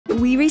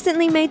We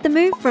recently made the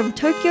move from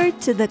Tokyo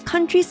to the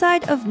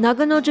countryside of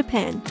Nagano,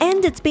 Japan,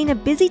 and it's been a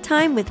busy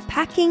time with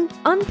packing,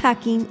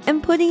 unpacking,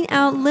 and putting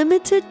our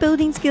limited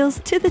building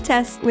skills to the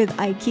test with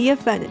IKEA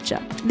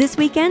furniture. This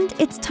weekend,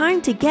 it's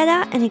time to get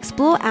out and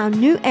explore our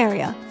new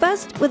area,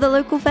 first with a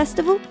local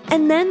festival,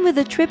 and then with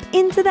a trip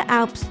into the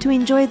Alps to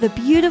enjoy the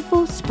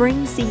beautiful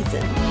spring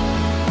season.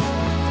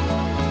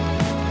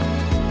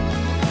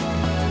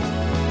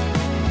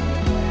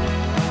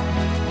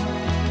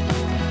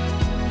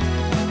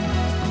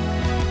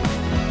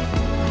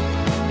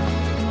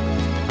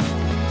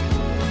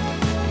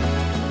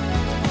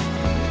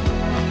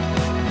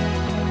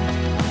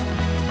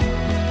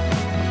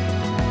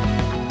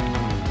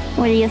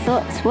 What are your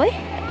thoughts, boy?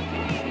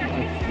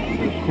 That's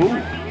so cool.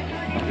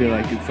 I feel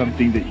like it's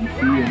something that you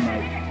see in,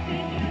 like,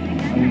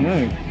 I don't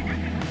know,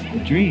 a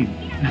dream.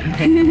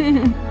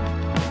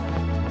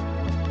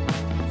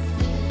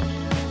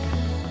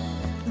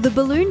 The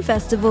Balloon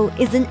Festival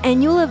is an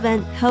annual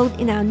event held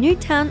in our new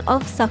town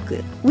of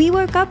Saku. We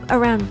woke up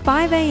around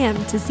 5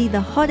 a.m. to see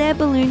the hot air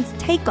balloons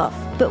take off,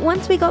 but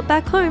once we got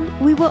back home,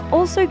 we were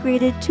also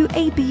greeted to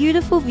a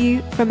beautiful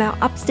view from our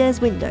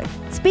upstairs window.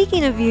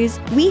 Speaking of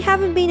views, we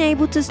haven't been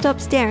able to stop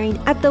staring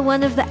at the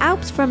one of the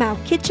Alps from our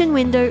kitchen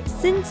window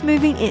since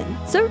moving in,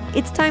 so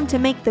it's time to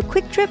make the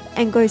quick trip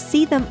and go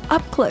see them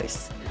up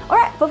close.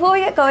 Alright, before we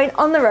get going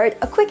on the road,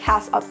 a quick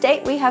house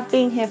update. We have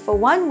been here for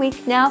 1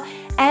 week now,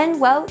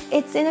 and well,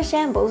 it's in a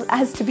shambles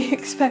as to be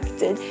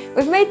expected.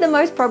 We've made the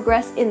most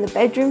progress in the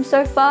bedroom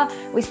so far.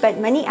 We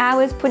spent many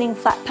hours putting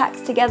flat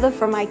packs together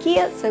from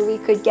IKEA so we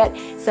could get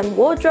some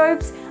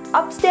wardrobes.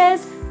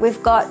 Upstairs,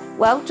 we've got,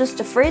 well, just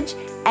a fridge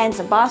and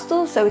some bar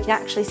stools so we can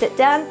actually sit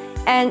down.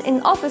 And in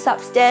the office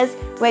upstairs,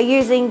 we're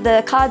using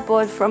the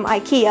cardboard from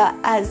IKEA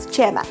as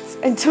chair mats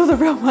until the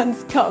real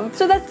ones come.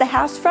 So that's the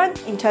house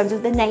front. In terms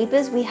of the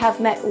neighbours, we have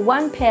met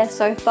one pair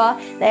so far.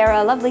 They are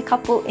a lovely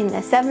couple in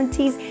their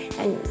 70s,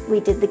 and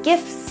we did the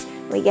gifts.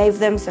 We gave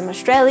them some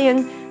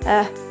Australian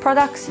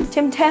products,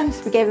 Tim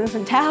Tams. We gave them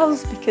some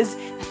towels because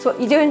that's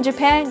what you do in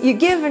Japan. You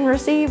give and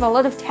receive a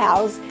lot of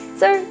towels.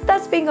 So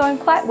that's been going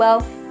quite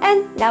well.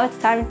 And now it's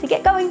time to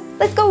get going.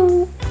 Let's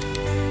go!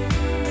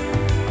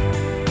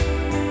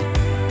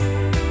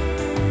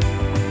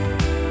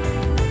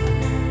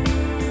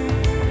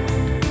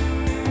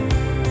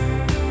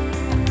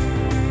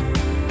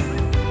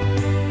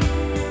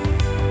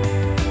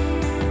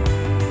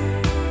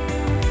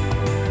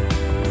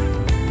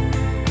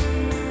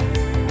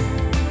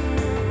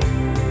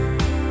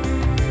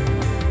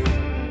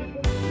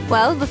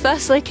 Well, the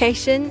first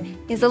location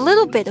is a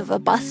little bit of a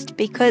bust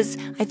because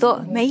I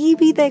thought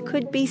maybe there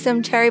could be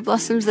some cherry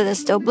blossoms that are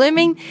still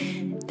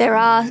blooming. There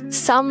are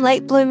some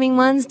late blooming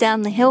ones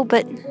down the hill,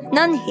 but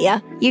none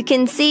here. You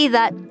can see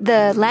that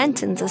the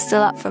lanterns are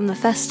still up from the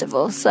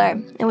festival,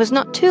 so it was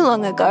not too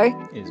long ago.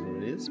 It is what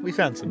it is. We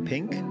found some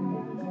pink.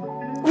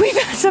 We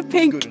found some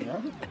pink. Good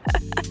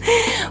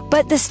enough.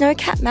 But the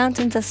snow-capped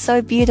mountains are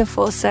so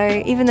beautiful,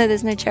 so even though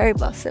there's no cherry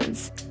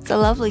blossoms, it's a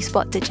lovely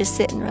spot to just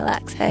sit and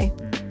relax, hey?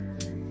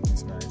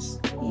 It's nice.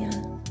 Yeah.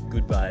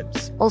 Good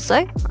vibes.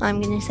 Also,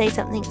 I'm going to say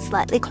something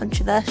slightly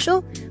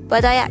controversial,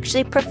 but I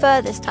actually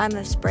prefer this time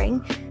of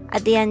spring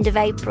at the end of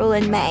April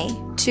and May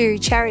to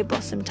cherry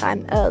blossom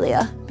time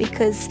earlier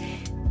because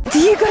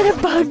you got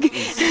a bug.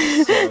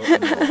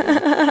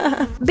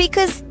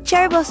 Because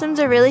cherry blossoms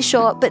are really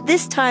short, but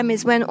this time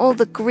is when all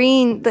the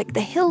green, like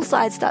the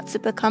hillside starts to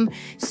become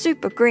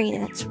super green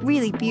and it's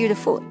really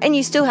beautiful. And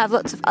you still have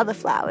lots of other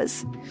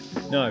flowers.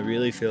 No, it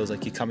really feels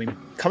like you're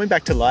coming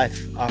back to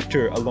life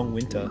after a long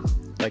winter.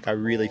 Like I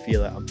really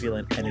feel it. I'm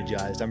feeling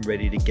energized. I'm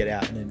ready to get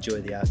out and enjoy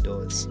the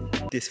outdoors.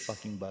 This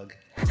fucking bug.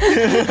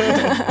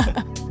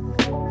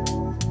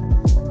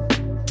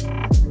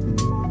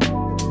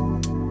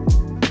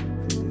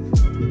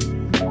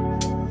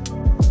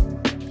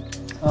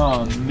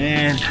 Oh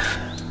man,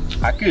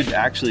 I could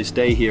actually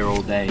stay here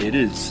all day. It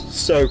is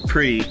so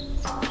pretty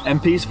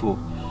and peaceful.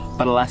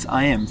 But alas,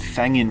 I am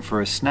fanging for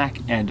a snack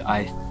and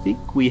I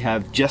think we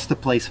have just the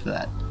place for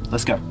that.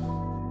 Let's go.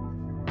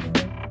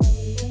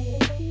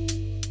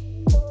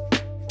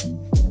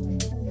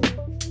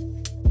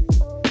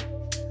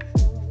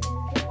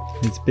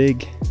 It's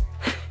big.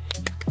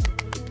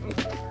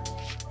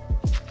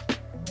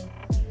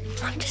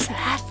 I'm just so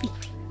happy.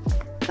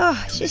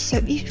 Oh, it's just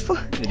so beautiful.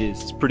 It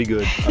is. It's pretty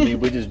good. I mean,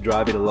 we just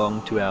drive it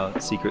along to our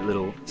secret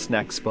little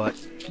snack spot.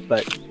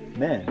 But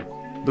man,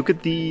 look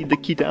at the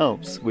Kita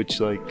Alps, which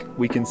like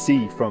we can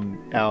see from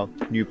our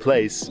new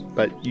place,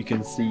 but you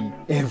can see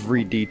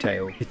every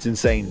detail. It's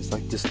insane. It's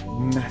like this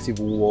massive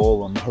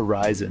wall on the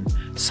horizon.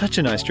 Such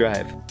a nice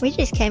drive. We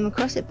just came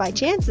across it by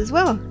chance as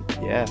well.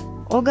 Yeah.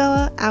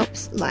 Ogawa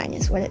Alps line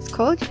is what it's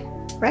called.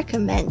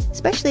 Recommend,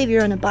 especially if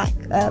you're on a bike,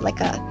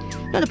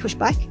 not a push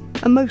bike,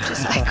 a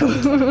motorcycle.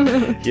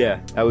 Yeah,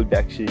 that would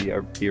actually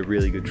be a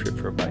really good trip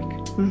for a bike.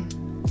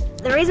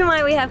 the reason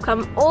why we have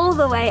come all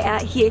the way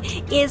out here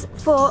is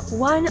for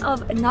one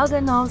of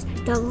Nagano's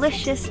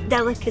delicious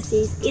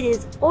delicacies. It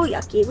is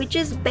Oyaki, which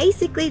is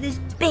basically this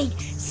big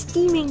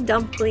steaming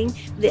dumpling.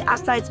 The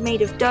outside's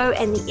made of dough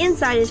and the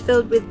inside is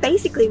filled with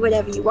basically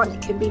whatever you want.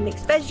 It can be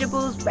mixed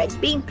vegetables, red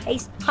bean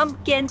paste,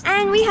 pumpkin,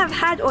 and we have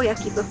had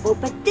Oyaki before,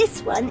 but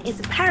this one is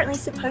apparently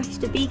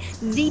supposed to be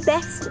the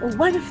best, or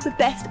one of the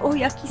best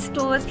Oyaki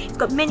stores. It's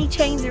got many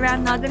chains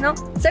around Nagano,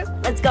 so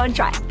let's go and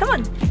try it. Come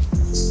on.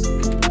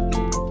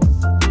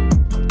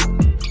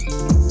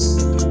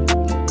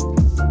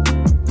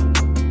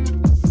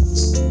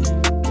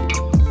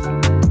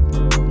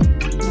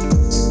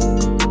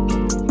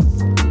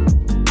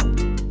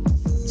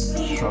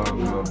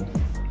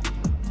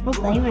 What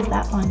flavour is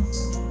that one?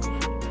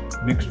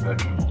 Mixed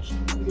vegetables.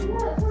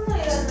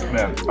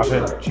 Man, I've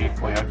had cheap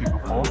Oyaki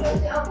before.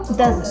 It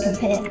doesn't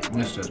compare.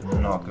 This does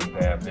not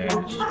compare, man.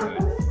 This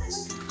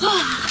is good.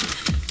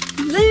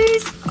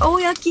 Those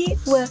Oyaki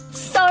were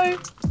so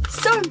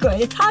good.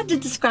 It's hard to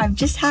describe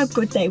just how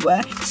good they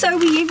were. So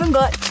we even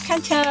got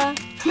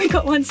we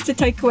got ones to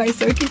take away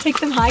so we can take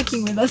them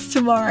hiking with us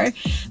tomorrow.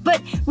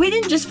 But we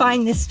didn't just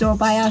find this store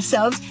by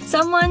ourselves.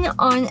 Someone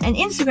on an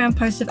Instagram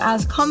post of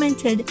ours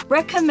commented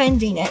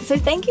recommending it. So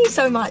thank you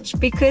so much,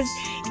 because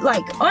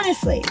like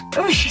honestly, it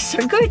was just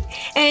so good.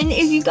 And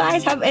if you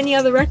guys have any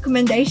other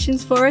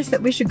recommendations for us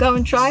that we should go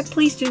and try,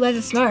 please do let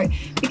us know,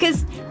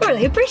 because we're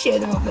really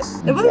appreciative of it.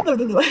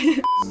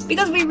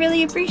 Because we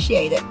really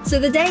appreciate it. So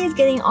the day is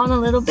getting on a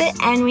little bit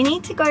and we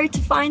need to go to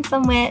find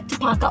somewhere to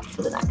park up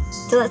for the night.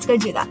 So let's go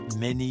do that.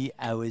 Many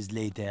hours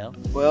later.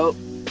 Well,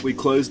 we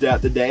closed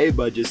out the day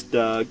by just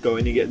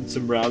going and getting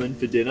some ramen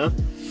for dinner.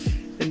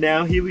 And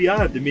now here we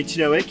are at the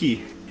Michino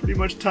Eki. Pretty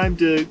much time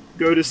to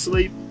go to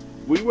sleep.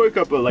 We woke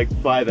up at like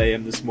 5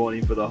 AM this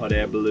morning for the hot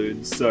air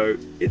balloons, so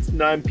it's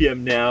 9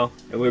 PM now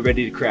and we're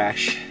ready to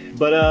crash.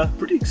 But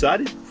pretty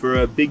excited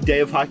for a big day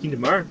of hiking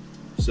tomorrow.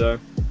 So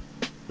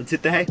let's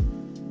hit the hay.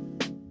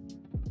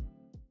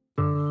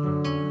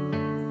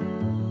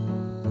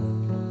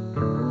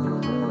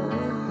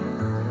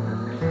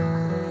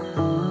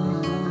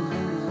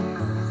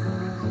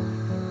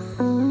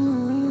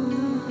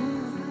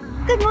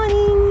 Good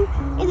morning!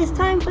 It is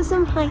time for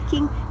some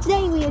hiking.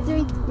 Today we are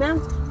doing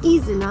Mt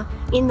Iizuna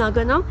in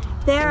Nagano.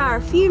 There are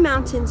a few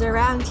mountains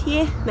around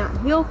here. Mount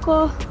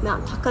Myoko,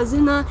 Mount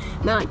Takazuna,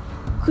 Mount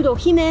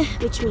Kurohime,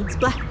 which means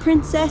Black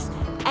Princess.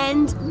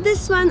 And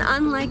this one,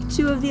 unlike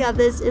two of the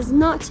others, is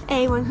not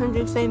a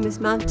 100 famous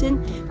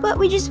mountain, but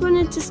we just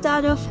wanted to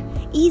start off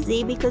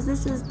easy because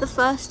this is the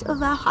first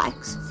of our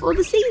hikes for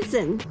the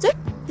season. So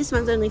this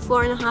one's only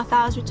 4.5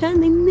 hours return.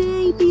 There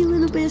may be a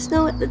little bit of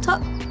snow at the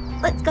top.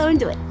 Let's go and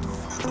do it.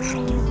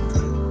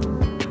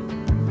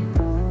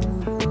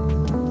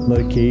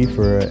 Low key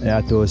for an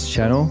outdoors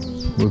channel.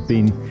 We've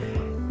been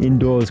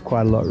indoors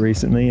quite a lot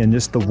recently, and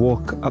just the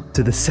walk up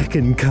to the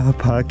second car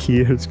park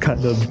here has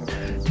kind of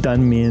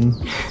done me in.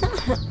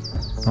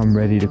 I'm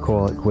ready to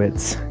call it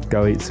quits.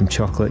 Go eat some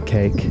chocolate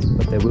cake,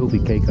 but there will be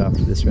cake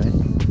after this, right?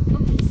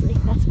 Obviously,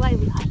 that's why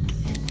we hike.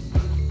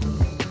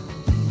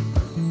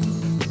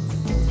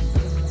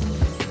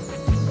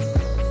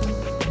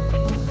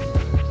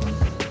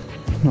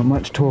 Not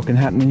much talking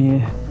happening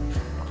here,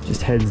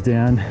 just heads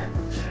down,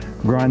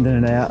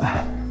 grinding it out.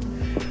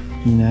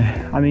 You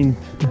know, I mean,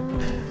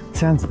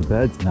 sounds of the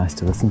birds are nice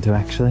to listen to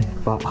actually,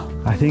 but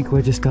I think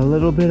we're just a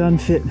little bit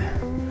unfit.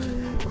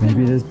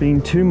 Maybe there's been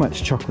too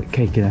much chocolate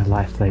cake in our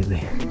life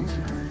lately.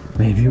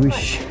 Maybe we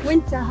should...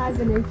 Winter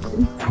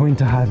hibernation.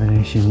 Winter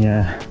hibernation,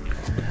 yeah.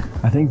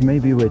 I think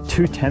maybe we're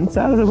 2 tenths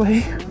out of the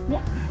way.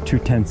 Yeah. 2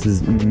 tenths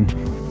is...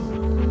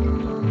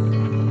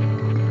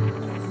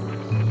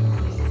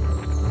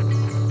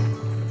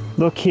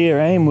 Look here,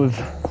 Aim, we've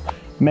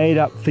made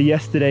up for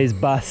yesterday's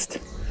bust.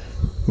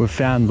 We've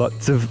found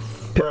lots of...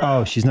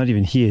 Oh, she's not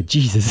even here,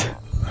 Jesus.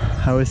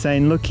 I was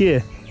saying, look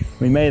here,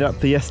 we made up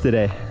for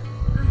yesterday.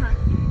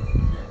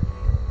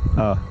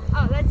 Oh.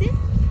 Oh, that's it?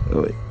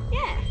 Oh,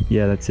 Yeah.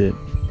 yeah, that's it.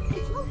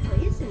 It's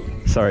lovely, isn't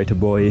it? Sorry to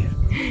bore you.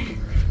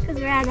 Because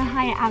we're at a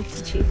higher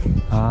altitude.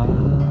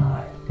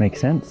 Ah, makes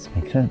sense,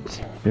 makes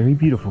sense. Very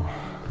beautiful.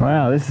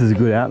 Wow, this is a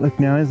good outlook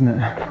now, isn't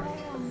it?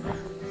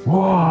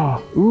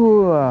 Whoa,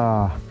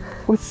 ooh,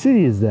 what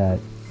city is that?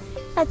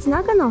 That's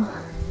Nagano.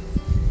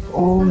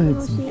 Oh,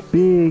 it's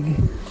big.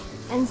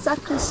 And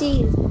Saku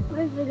is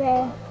over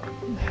there.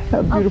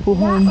 That beautiful That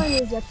home. one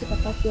is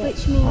Yatsukatake,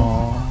 which means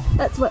Oh,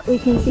 that's what we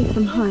can see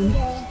from home.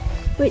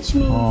 Which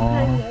means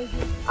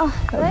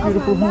that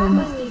beautiful home.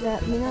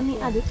 That is Minami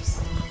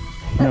Alps.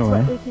 No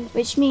way.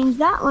 Which means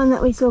that one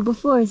that we saw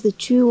before is the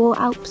Chuo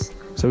Alps.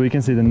 So we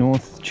can see the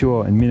North,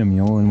 Chuo and Minami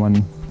all in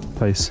one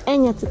place.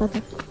 And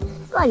Yatsukatake.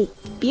 Bloody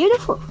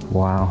beautiful.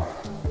 Wow.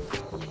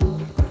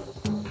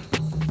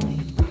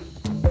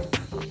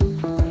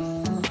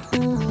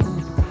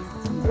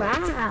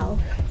 Wow.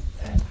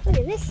 Look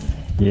at this.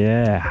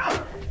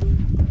 Yeah.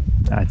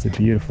 That's a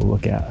beautiful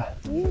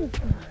lookout.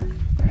 Beautiful.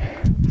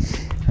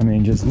 I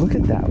mean, just look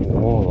at that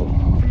wall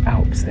of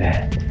Alps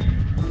there.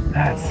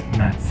 That's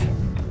nuts.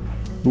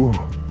 Ooh,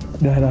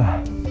 that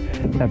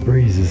That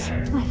breeze is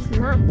That's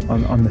nice.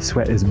 on the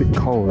sweat is a bit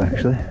cold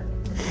actually.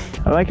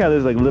 I like how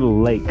there's like little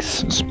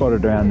lakes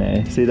spotted around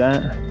there. See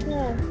that?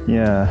 Yeah.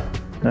 Yeah,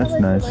 that's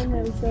That was nice. the one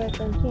where we saw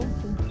it on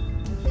camping.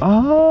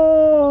 Oh,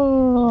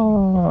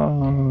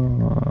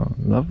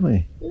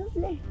 lovely.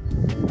 Lovely.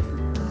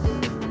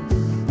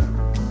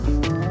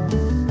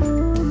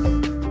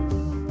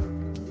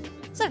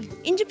 So,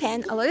 in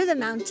Japan, a lot of the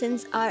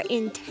mountains are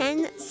in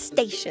 10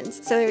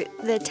 stations. So,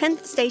 the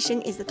 10th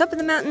station is the top of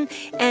the mountain,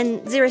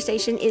 and 0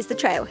 station is the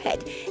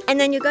trailhead. And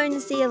then you're going to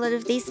see a lot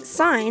of these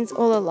signs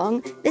all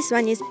along. This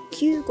one is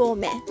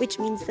Kyugome, which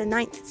means the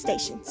 9th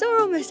station. So, we're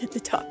almost at the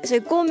top. So,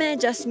 Gome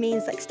just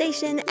means like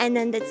station, and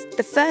then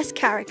the first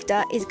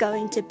character is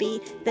going to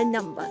be the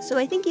number. So,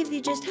 I think if you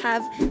just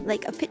have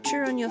like a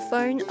picture on your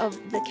phone of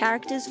the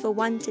characters for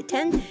 1 to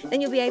 10,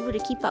 then you'll be able to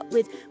keep up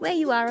with where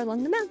you are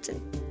along the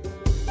mountain.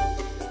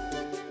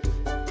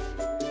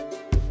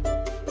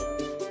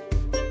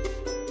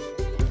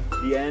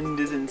 The end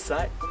is in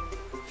sight.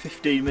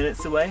 15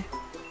 minutes away.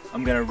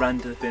 I'm gonna run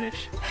to the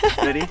finish.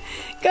 Ready?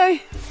 Go!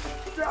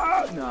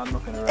 Ah, no, I'm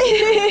not gonna run.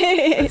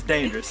 It's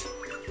dangerous.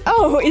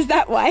 Oh, is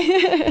that why?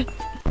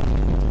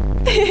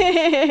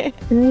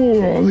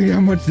 Oh, look how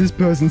much this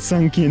person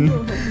sunk in.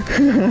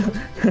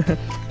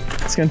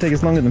 It's gonna take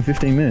us longer than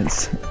 15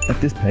 minutes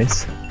at this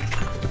pace.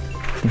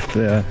 With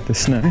the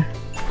snow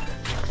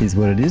is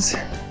what it is.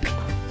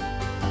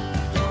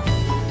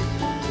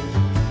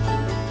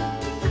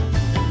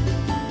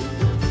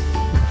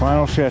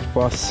 Final stretch,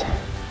 boss.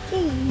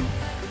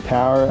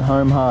 Power at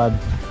home hard.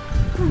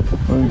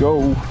 Let's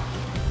go.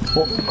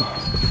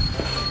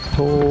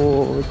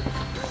 Oh.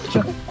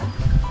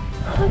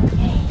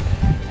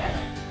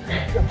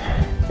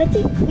 Let's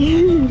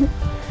eat.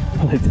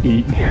 Let's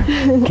eat.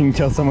 Can you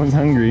tell someone's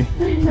hungry?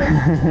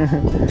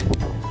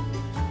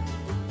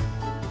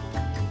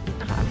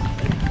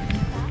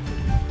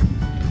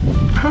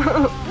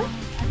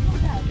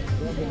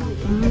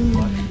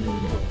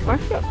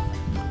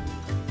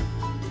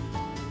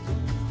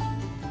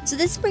 So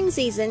this spring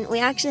season,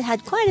 we actually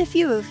had quite a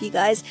few of you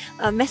guys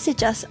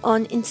message us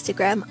on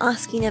Instagram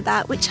asking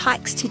about which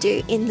hikes to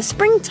do in the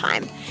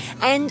springtime.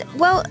 And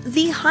well,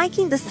 the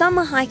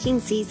summer hiking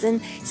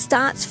season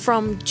starts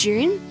from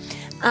June.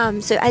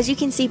 So as you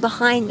can see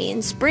behind me,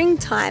 in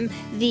springtime,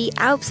 the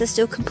Alps are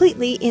still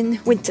completely in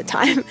winter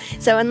time.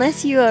 So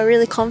unless you are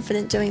really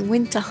confident doing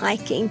winter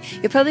hiking,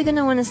 you're probably going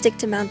to want to stick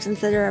to mountains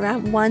that are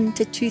around 1,000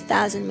 to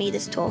 2,000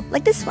 meters tall,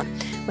 like this one,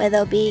 where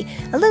there'll be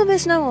a little bit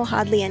of snow or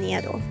hardly any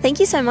at all. Thank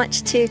you so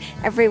much to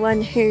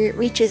everyone who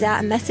reaches out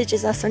and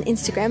messages us on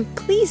Instagram.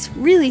 Please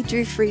really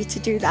do free to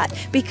do that,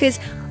 because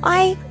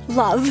I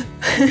love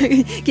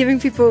giving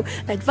people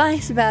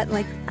advice about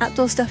like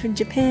outdoor stuff in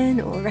Japan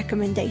or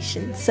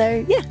recommendations.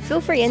 So yeah,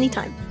 feel free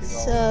anytime.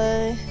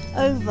 So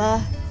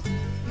over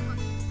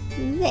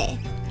there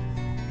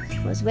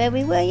was where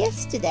we were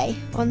yesterday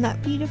on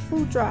that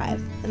beautiful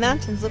drive. The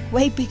mountains look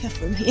way bigger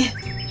from here.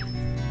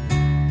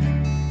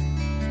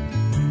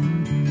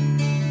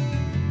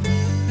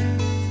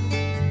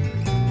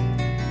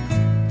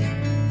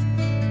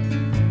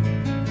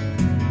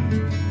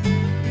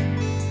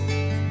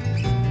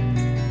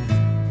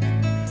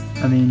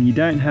 I mean, you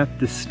don't have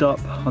to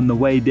stop on the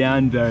way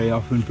down very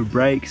often for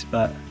breaks,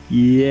 but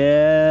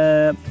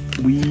yeah,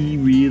 we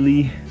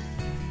really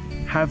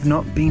have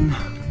not been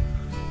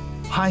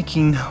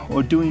hiking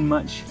or doing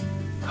much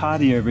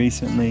cardio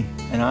recently,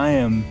 and I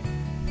am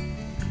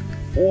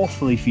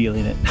awfully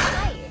feeling it.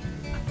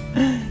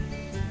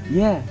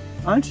 Yeah,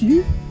 aren't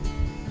you?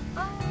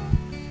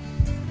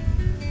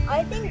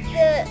 I think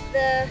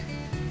the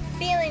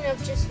feeling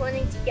of just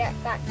wanting to get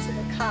back to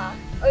the car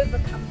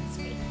overcomes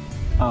me.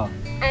 Oh.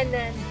 And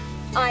then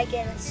I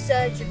get a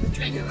surge of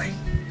adrenaline.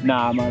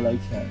 Nah, my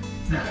legs hurt.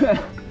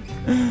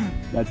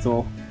 That's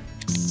all.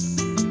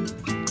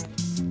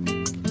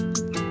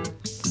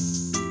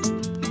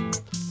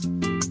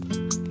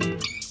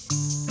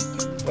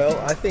 Well,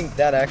 I think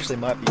that actually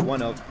might be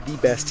one of the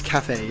best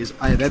cafes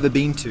I have ever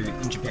been to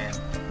in Japan.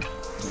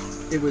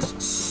 It was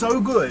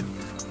so good,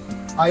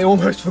 I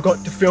almost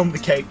forgot to film the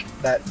cake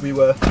that we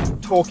were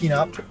talking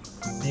up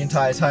the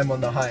entire time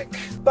on the hike.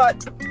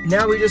 But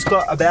now we just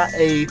got about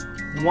a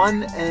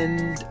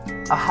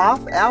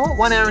 1.5 hour,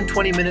 1 hour and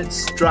 20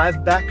 minutes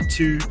drive back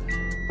to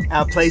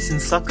our place in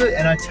Saku,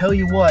 and I tell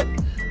you what,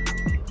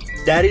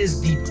 that is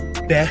the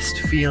best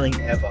feeling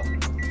ever.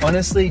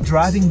 Honestly,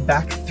 driving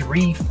back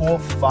 3, 4,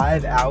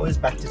 5 hours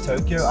back to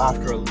Tokyo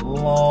after a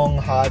long,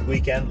 hard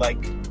weekend like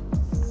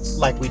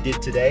we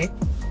did today,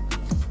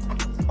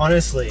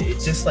 honestly,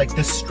 it's just like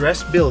the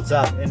stress builds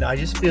up and I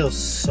just feel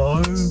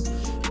so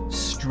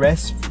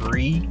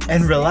stress-free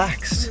and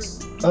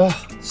relaxed. Oh,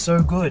 so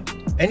good.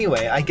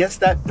 Anyway, I guess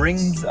that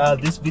brings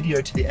this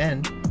video to the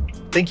end.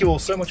 Thank you all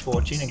so much for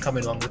watching and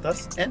coming along with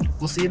us, and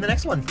we'll see you in the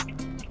next one.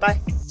 Bye.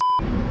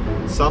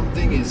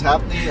 Something is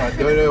happening. I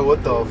don't know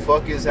what the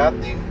fuck is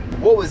happening.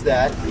 What was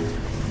that?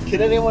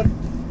 Can anyone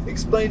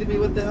explain to me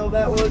what the hell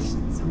that was?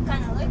 Some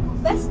kind of local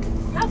festival.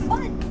 Have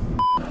fun.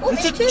 Oh,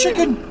 It's a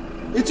chicken!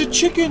 It's a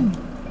chicken!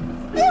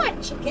 They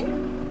aren't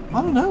chicken.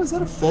 I don't know, is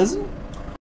that a pheasant?